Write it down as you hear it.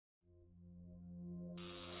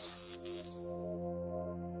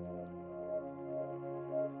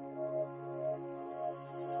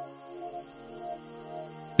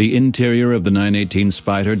The interior of the 918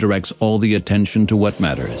 Spyder directs all the attention to what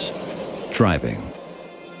matters: driving.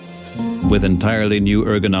 With entirely new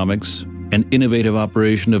ergonomics and innovative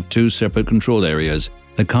operation of two separate control areas,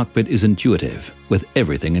 the cockpit is intuitive with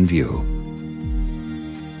everything in view.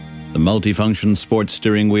 The multifunction sports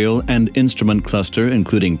steering wheel and instrument cluster,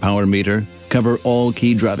 including power meter, cover all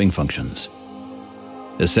key driving functions.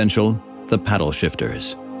 Essential, the paddle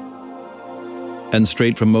shifters. And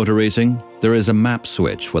straight from motor racing, there is a map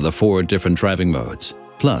switch for the 4 different driving modes,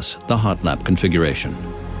 plus the hot lap configuration.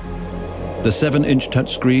 The 7-inch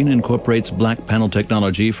touchscreen incorporates black panel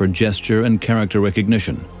technology for gesture and character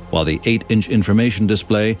recognition, while the 8-inch information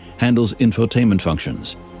display handles infotainment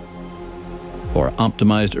functions. For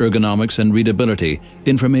optimized ergonomics and readability,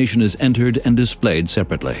 information is entered and displayed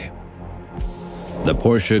separately. The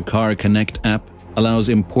Porsche Car Connect app allows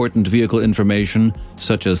important vehicle information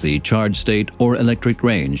such as the charge state or electric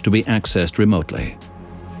range to be accessed remotely.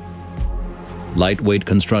 Lightweight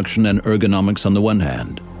construction and ergonomics on the one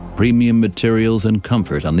hand, premium materials and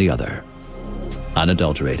comfort on the other.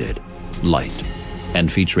 Unadulterated, light,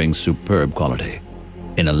 and featuring superb quality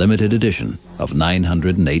in a limited edition of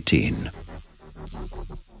 918.